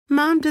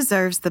Mom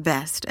deserves the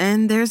best,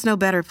 and there's no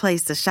better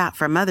place to shop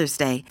for Mother's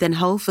Day than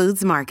Whole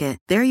Foods Market.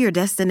 They're your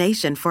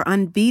destination for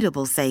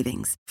unbeatable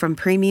savings, from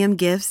premium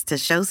gifts to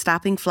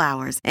show-stopping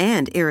flowers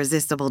and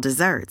irresistible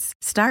desserts.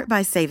 Start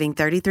by saving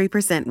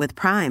 33% with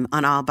Prime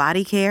on all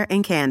body care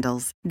and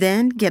candles.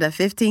 Then get a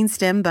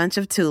 15-stem bunch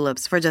of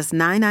tulips for just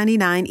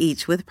 $9.99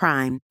 each with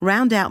Prime.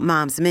 Round out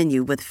Mom's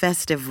menu with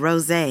festive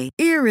rosé,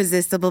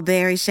 irresistible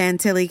berry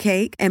chantilly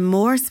cake, and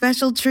more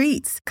special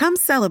treats. Come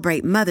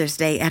celebrate Mother's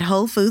Day at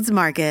Whole Foods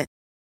Market.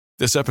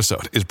 This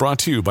episode is brought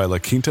to you by La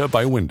Quinta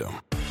by Wyndham.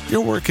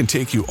 Your work can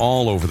take you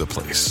all over the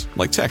place,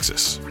 like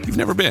Texas. You've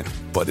never been,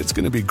 but it's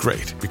going to be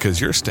great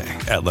because you're staying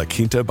at La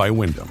Quinta by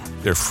Wyndham.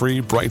 Their free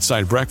Bright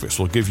Side breakfast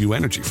will give you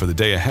energy for the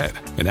day ahead.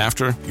 And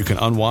after, you can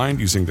unwind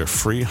using their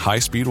free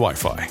high-speed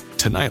Wi-Fi.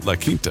 Tonight, La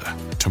Quinta.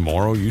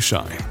 Tomorrow, you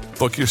shine.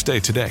 Book your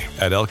stay today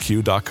at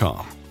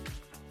lq.com.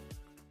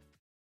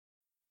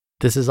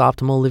 This is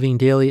Optimal Living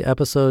Daily,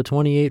 episode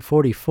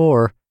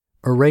 2844,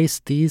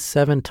 Erase These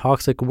 7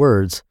 Toxic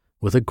Words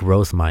with a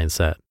Growth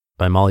Mindset,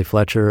 by Molly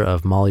Fletcher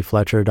of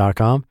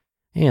mollyfletcher.com.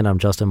 And I'm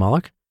Justin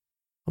Malik.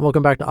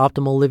 Welcome back to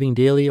Optimal Living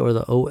Daily, or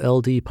the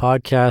OLD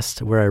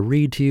podcast, where I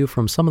read to you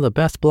from some of the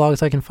best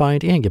blogs I can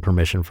find and get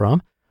permission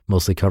from,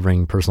 mostly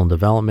covering personal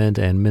development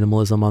and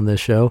minimalism on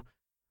this show.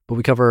 But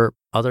we cover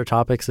other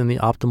topics in the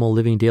Optimal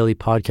Living Daily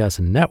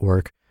podcast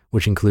network,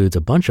 which includes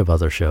a bunch of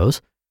other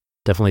shows.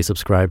 Definitely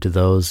subscribe to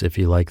those if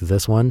you like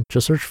this one.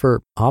 Just search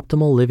for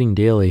Optimal Living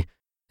Daily,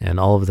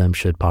 and all of them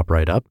should pop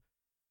right up.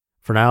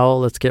 For now,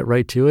 let's get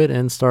right to it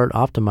and start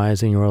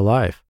optimizing your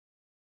life.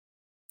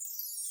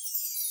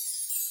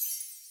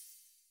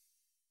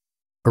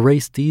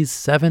 Erase These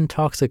 7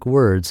 Toxic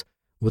Words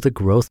with a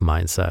Growth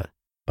Mindset,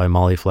 by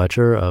Molly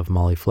Fletcher of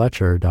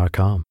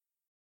mollyfletcher.com.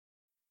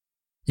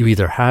 You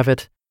either have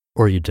it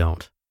or you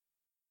don't.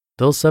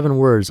 Those 7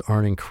 words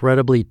are an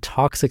incredibly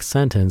toxic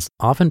sentence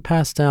often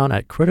passed down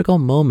at critical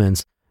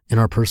moments in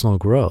our personal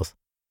growth.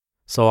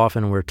 So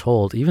often we're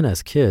told, even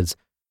as kids,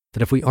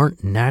 that if we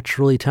aren't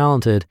naturally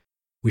talented,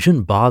 we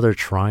shouldn't bother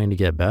trying to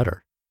get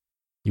better.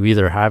 You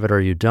either have it or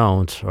you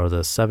don't are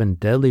the 7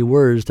 deadly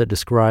words that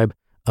describe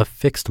a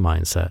fixed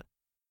mindset.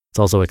 It's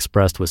also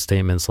expressed with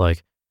statements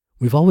like,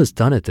 "We've always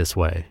done it this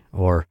way,"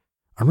 or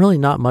 "I'm really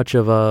not much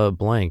of a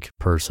blank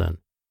person."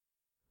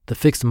 The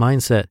fixed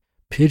mindset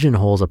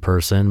pigeonholes a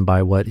person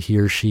by what he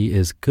or she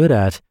is good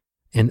at,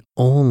 and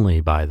only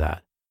by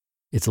that.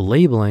 It's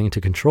labeling to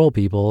control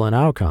people and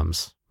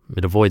outcomes.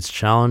 It avoids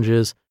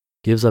challenges,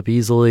 gives up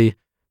easily,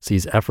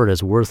 sees effort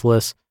as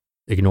worthless,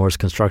 ignores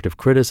constructive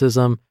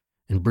criticism,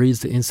 and breeds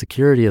the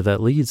insecurity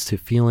that leads to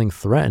feeling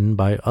threatened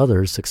by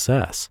others'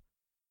 success.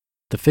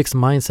 The fixed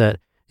mindset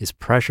is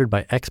pressured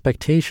by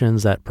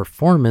expectations that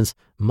performance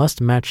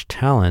must match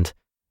talent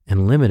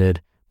and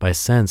limited by a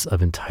sense of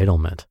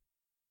entitlement.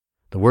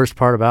 The worst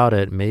part about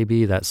it may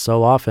be that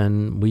so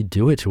often we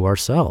do it to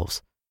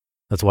ourselves.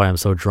 That's why I'm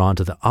so drawn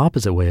to the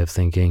opposite way of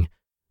thinking,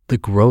 the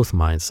growth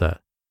mindset.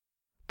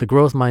 The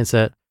growth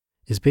mindset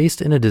is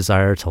based in a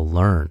desire to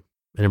learn.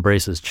 It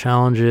embraces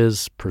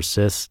challenges,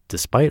 persists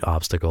despite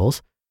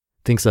obstacles,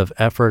 thinks of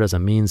effort as a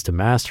means to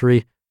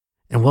mastery,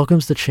 and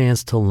welcomes the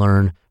chance to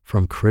learn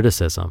from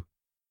criticism.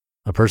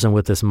 A person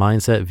with this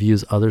mindset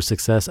views other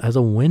success as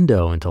a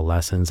window into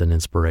lessons and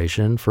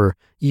inspiration for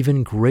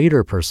even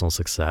greater personal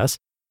success,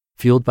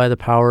 fueled by the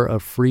power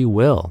of free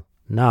will,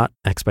 not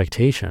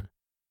expectation.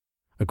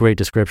 A great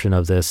description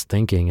of this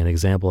thinking and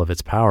example of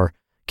its power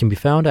can be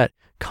found at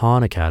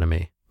Khan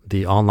Academy,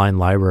 the online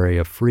library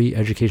of free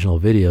educational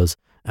videos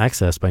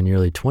accessed by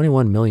nearly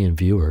 21 million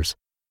viewers.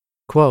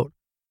 Quote,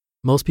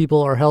 "Most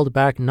people are held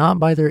back not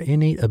by their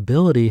innate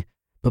ability,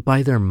 but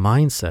by their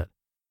mindset.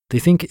 They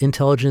think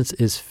intelligence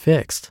is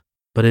fixed,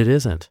 but it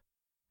isn't.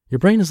 Your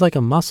brain is like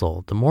a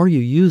muscle. The more you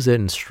use it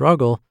and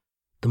struggle,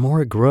 the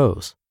more it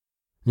grows.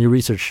 New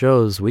research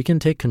shows we can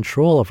take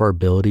control of our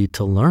ability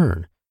to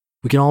learn.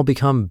 We can all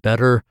become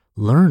better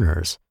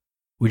learners.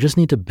 We just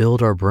need to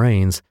build our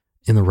brains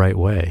in the right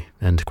way,"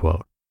 end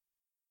quote.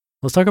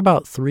 Let's talk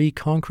about 3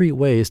 concrete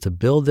ways to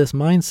build this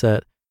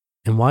mindset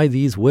and why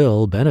these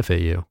will benefit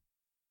you.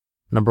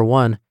 Number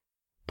 1,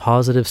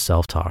 positive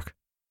self-talk.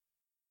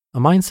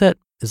 A mindset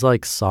is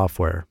like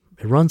software.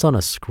 It runs on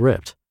a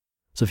script.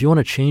 So if you want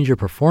to change your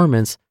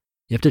performance,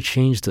 you have to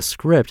change the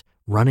script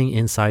running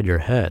inside your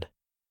head.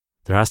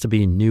 There has to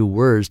be new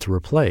words to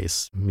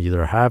replace. You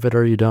either have it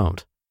or you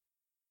don't.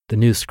 The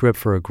new script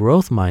for a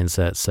growth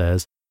mindset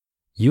says,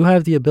 you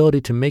have the ability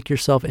to make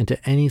yourself into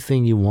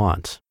anything you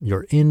want.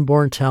 Your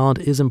inborn talent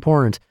is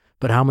important,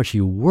 but how much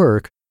you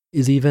work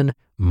is even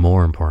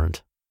more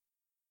important.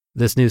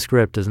 This new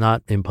script does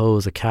not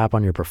impose a cap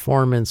on your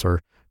performance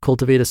or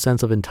cultivate a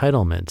sense of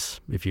entitlement.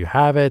 If you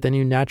have it, then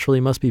you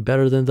naturally must be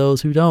better than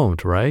those who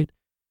don't, right?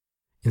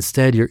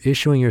 Instead, you're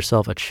issuing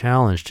yourself a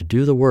challenge to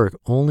do the work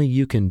only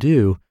you can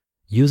do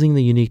using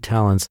the unique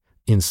talents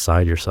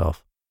inside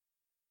yourself.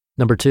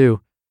 Number 2,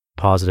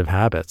 positive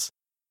habits.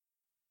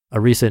 A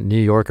recent New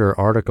Yorker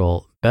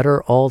article,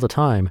 Better All the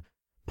Time,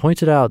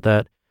 pointed out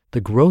that the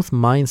growth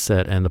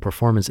mindset and the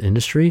performance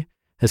industry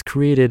has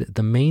created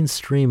the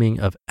mainstreaming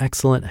of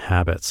excellent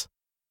habits.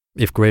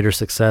 If greater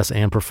success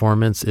and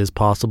performance is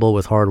possible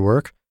with hard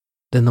work,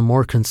 then the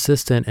more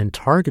consistent and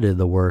targeted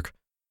the work,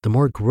 the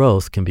more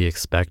growth can be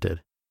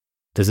expected.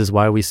 This is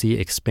why we see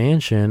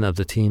expansion of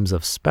the teams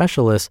of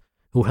specialists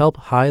who help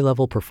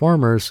high-level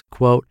performers,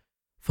 quote,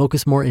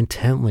 focus more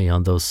intently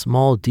on those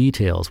small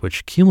details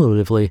which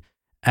cumulatively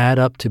add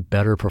up to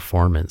better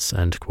performance,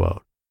 end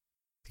quote.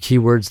 The key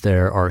words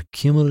there are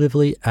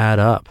cumulatively add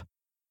up.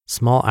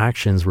 Small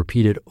actions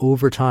repeated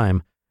over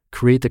time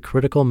create the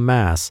critical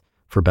mass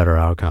for better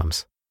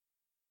outcomes.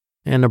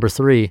 And number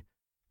 3,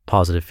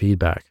 positive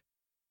feedback.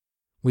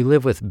 We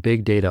live with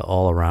big data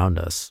all around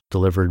us,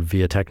 delivered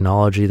via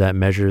technology that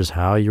measures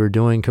how you're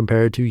doing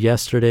compared to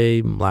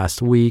yesterday,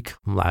 last week,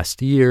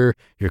 last year,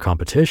 your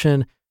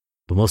competition,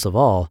 but most of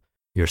all,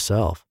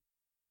 yourself.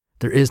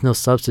 There is no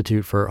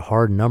substitute for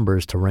hard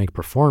numbers to rank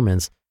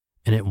performance,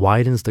 and it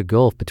widens the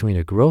gulf between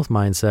a growth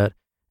mindset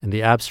and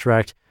the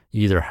abstract,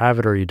 you either have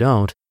it or you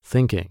don't,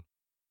 thinking.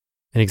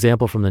 An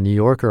example from the New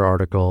Yorker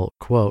article,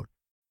 quote,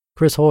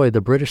 Chris Hoy,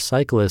 the British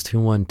cyclist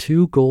who won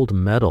 2 gold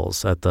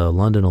medals at the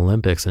London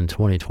Olympics in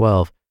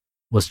 2012,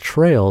 was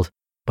trailed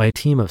by a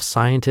team of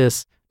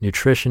scientists,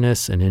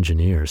 nutritionists, and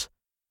engineers.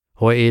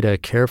 Hoy ate a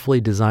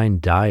carefully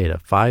designed diet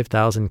of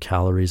 5,000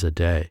 calories a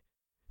day.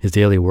 His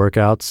daily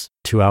workouts,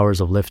 2 hours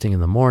of lifting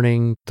in the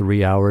morning,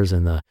 3 hours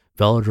in the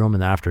velodrome in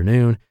the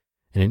afternoon,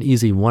 and an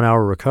easy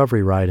 1-hour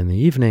recovery ride in the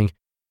evening,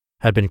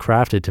 had been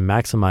crafted to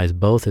maximize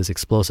both his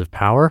explosive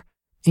power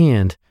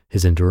and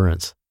his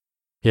endurance.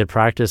 He had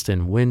practiced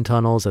in wind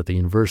tunnels at the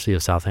University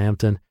of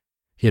Southampton.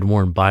 He had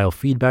worn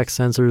biofeedback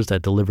sensors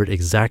that delivered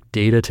exact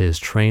data to his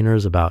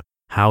trainers about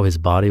how his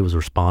body was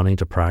responding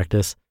to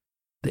practice.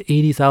 The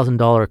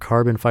 $80,000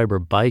 carbon fiber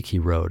bike he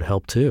rode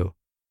helped too.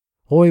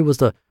 Hoy was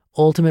the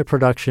ultimate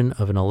production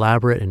of an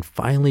elaborate and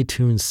finely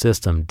tuned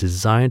system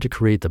designed to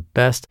create the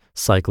best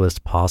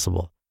cyclist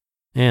possible.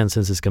 And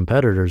since his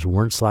competitors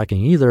weren't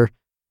slacking either,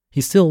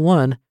 he still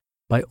won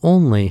by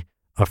only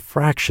a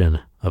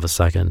fraction of a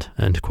second,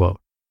 end quote.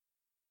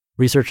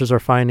 Researchers are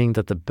finding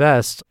that the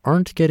best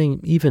aren't getting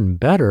even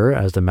better,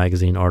 as the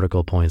magazine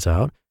article points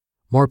out.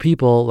 More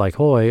people like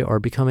Hoy are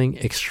becoming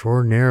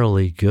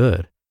extraordinarily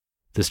good.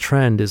 This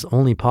trend is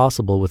only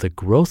possible with a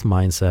growth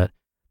mindset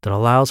that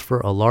allows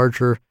for a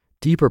larger,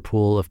 deeper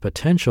pool of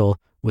potential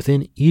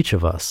within each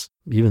of us,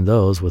 even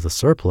those with a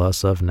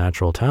surplus of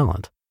natural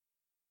talent.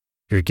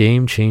 Your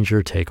game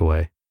changer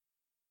takeaway.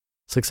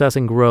 Success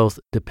and growth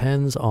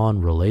depends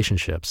on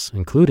relationships,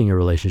 including your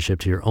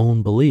relationship to your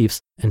own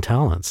beliefs and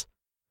talents.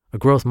 A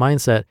growth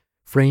mindset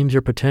frames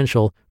your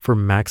potential for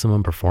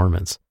maximum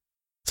performance.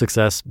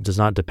 Success does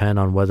not depend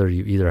on whether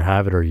you either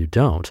have it or you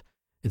don't.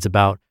 It's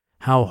about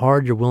how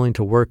hard you're willing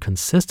to work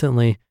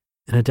consistently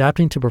and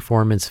adapting to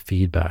performance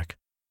feedback.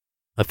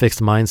 A fixed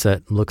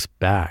mindset looks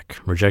back,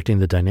 rejecting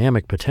the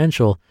dynamic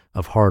potential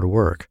of hard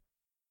work.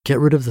 Get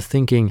rid of the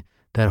thinking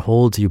that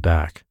holds you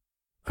back.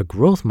 A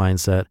growth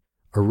mindset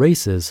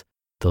erases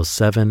those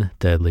 7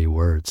 deadly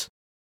words.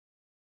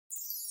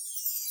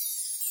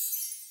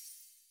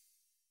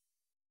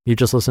 You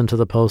just listened to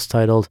the post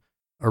titled,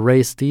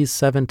 Erase These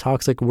 7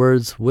 Toxic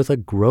Words with a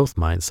Growth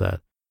Mindset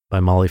by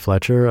Molly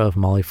Fletcher of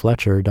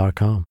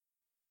mollyfletcher.com.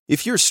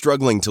 If you're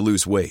struggling to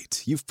lose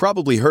weight, you've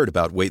probably heard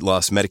about weight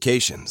loss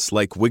medications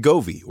like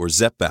Wegovy or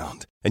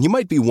Zepbound, and you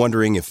might be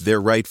wondering if they're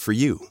right for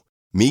you.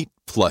 Meet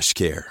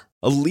PlushCare,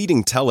 a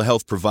leading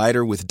telehealth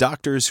provider with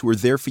doctors who are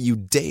there for you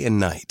day and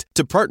night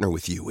to partner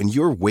with you in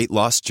your weight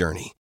loss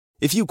journey.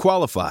 If you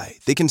qualify,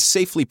 they can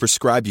safely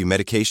prescribe you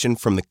medication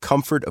from the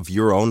comfort of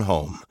your own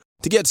home.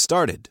 To get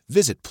started,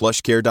 visit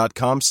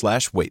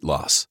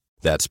plushcare.com/weightloss.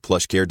 That's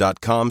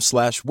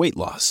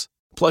plushcare.com/weightloss.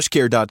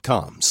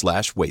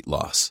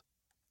 plushcare.com/weightloss.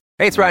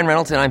 Hey, it's Ryan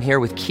Reynolds, and I'm here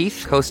with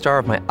Keith, co-star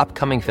of my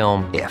upcoming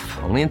film, If,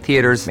 only in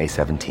theaters May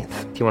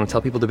 17th. Do you want to tell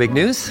people the big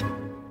news?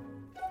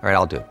 All right,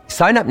 I'll do it.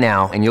 Sign up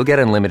now and you'll get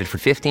unlimited for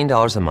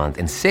 $15 a month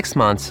and 6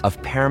 months of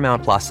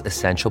Paramount Plus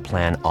Essential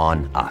Plan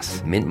on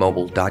us.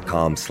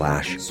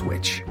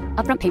 MintMobile.com/switch.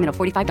 Upfront payment of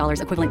 $45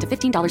 equivalent to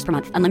 $15 per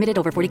month. Unlimited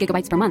over 40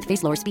 gigabytes per month.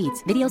 Face lower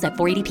speeds. Videos at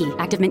 480p.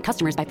 Active Mint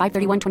customers by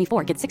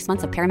 531.24 get 6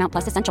 months of Paramount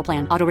Plus Essential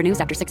Plan. Auto renews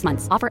after 6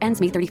 months. Offer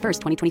ends May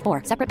 31st,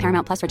 2024. Separate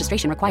Paramount Plus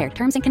registration required.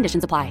 Terms and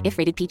conditions apply if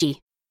rated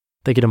PG.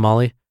 Thank you to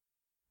Molly.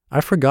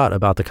 I forgot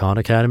about the Khan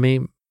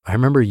Academy. I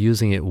remember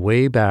using it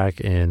way back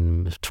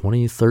in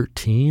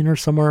 2013 or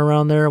somewhere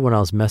around there when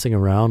I was messing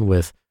around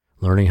with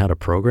learning how to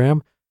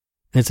program.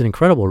 And it's an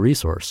incredible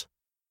resource.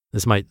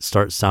 This might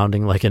start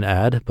sounding like an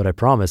ad, but I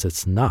promise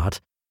it's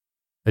not.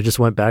 I just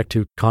went back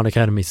to Khan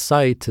Academy's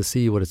site to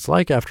see what it's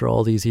like after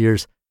all these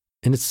years,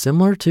 and it's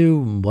similar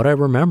to what I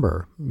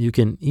remember. You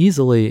can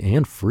easily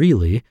and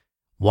freely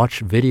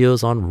watch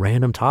videos on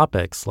random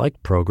topics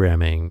like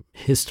programming,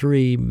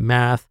 history,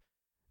 math,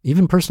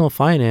 even personal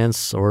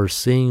finance, or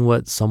seeing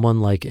what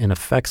someone like an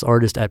effects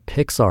artist at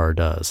Pixar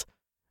does.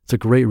 It's a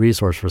great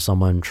resource for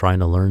someone trying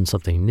to learn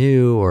something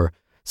new or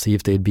see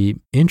if they'd be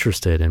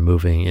interested in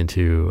moving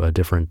into a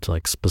different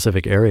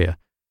specific area.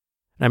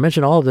 And I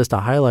mention all of this to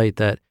highlight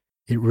that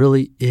it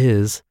really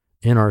is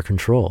in our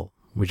control.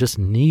 We just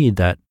need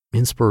that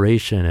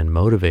inspiration and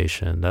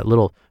motivation, that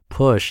little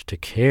push to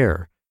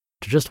care,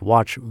 to just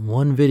watch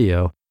one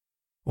video,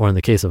 or in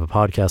the case of a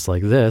podcast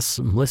like this,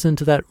 listen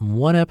to that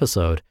one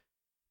episode.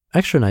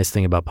 Extra nice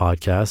thing about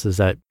podcasts is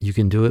that you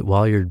can do it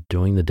while you're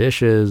doing the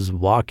dishes,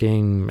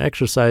 walking,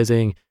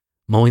 exercising,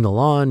 mowing the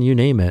lawn, you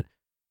name it.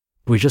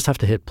 We just have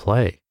to hit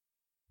play.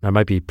 I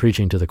might be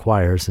preaching to the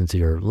choir since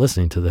you're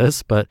listening to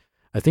this, but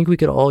I think we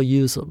could all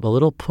use a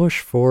little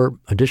push for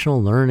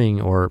additional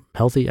learning or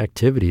healthy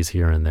activities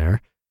here and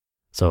there.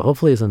 So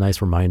hopefully it's a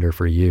nice reminder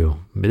for you.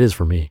 It is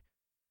for me.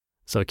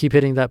 So keep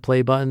hitting that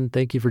play button.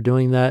 Thank you for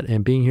doing that,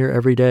 and being here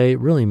every day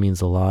really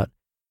means a lot.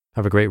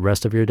 Have a great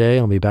rest of your day.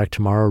 I'll be back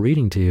tomorrow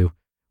reading to you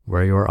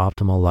where your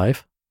optimal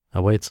life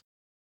awaits.